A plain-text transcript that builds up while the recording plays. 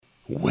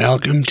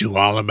Welcome to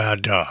All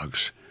About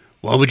Dogs.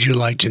 What would you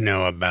like to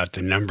know about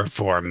the number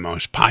 4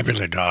 most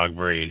popular dog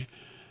breed,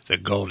 the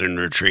Golden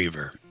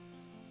Retriever?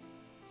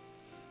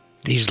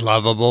 These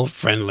lovable,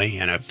 friendly,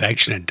 and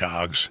affectionate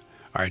dogs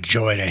are a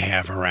joy to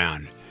have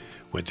around,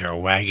 with their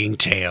wagging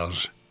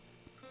tails,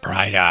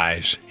 bright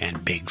eyes,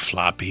 and big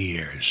floppy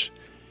ears.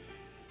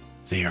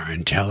 They are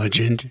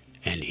intelligent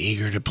and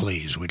eager to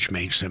please, which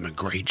makes them a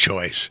great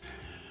choice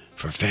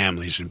for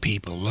families and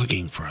people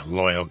looking for a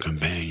loyal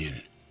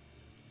companion.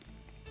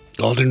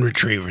 Golden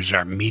Retrievers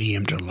are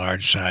medium to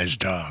large-sized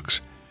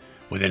dogs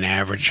with an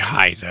average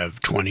height of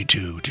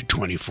 22 to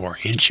 24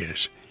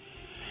 inches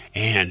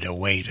and a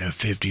weight of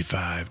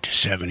 55 to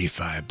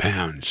 75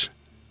 pounds.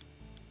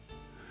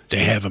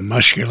 They have a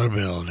muscular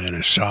build and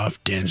a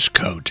soft, dense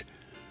coat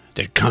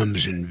that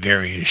comes in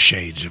various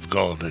shades of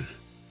golden.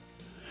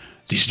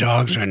 These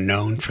dogs are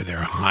known for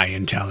their high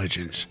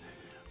intelligence,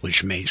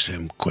 which makes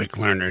them quick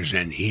learners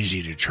and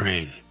easy to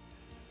train.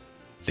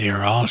 They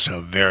are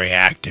also very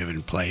active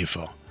and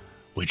playful,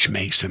 which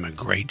makes them a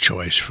great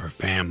choice for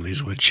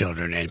families with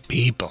children and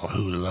people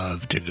who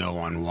love to go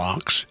on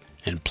walks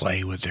and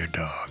play with their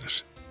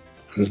dogs.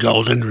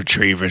 Golden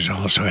Retrievers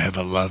also have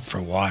a love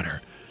for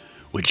water,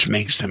 which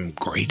makes them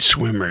great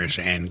swimmers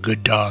and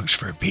good dogs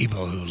for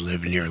people who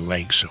live near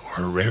lakes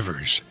or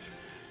rivers.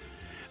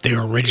 They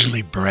were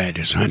originally bred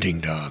as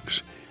hunting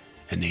dogs,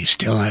 and they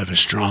still have a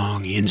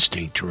strong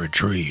instinct to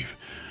retrieve,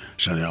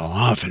 so they'll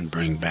often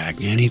bring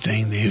back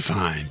anything they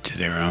find to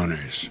their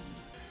owners.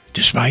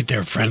 Despite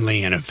their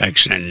friendly and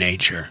affectionate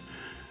nature,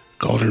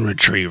 Golden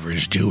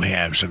Retrievers do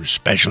have some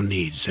special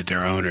needs that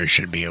their owners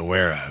should be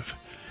aware of.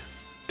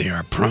 They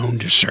are prone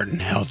to certain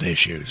health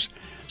issues,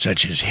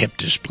 such as hip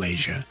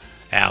dysplasia,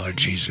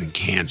 allergies, and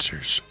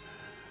cancers.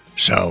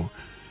 So,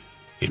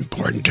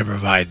 important to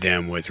provide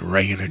them with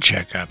regular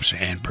checkups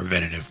and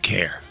preventative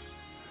care.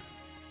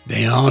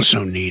 They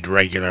also need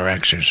regular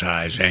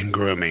exercise and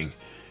grooming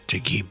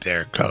to keep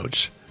their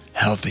coats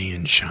healthy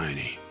and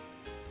shiny.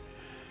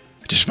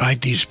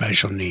 Despite these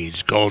special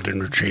needs,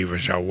 Golden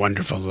Retrievers are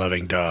wonderful,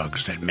 loving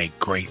dogs that make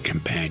great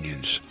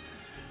companions.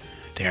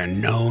 They are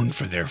known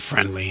for their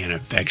friendly and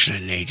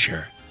affectionate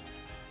nature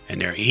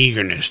and their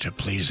eagerness to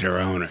please their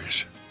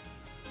owners,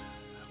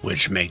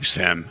 which makes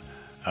them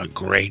a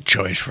great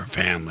choice for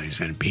families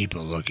and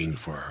people looking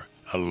for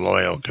a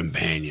loyal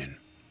companion.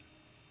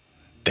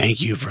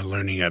 Thank you for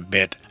learning a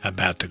bit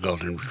about the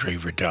Golden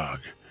Retriever dog.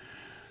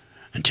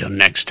 Until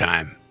next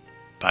time,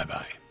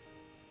 bye-bye.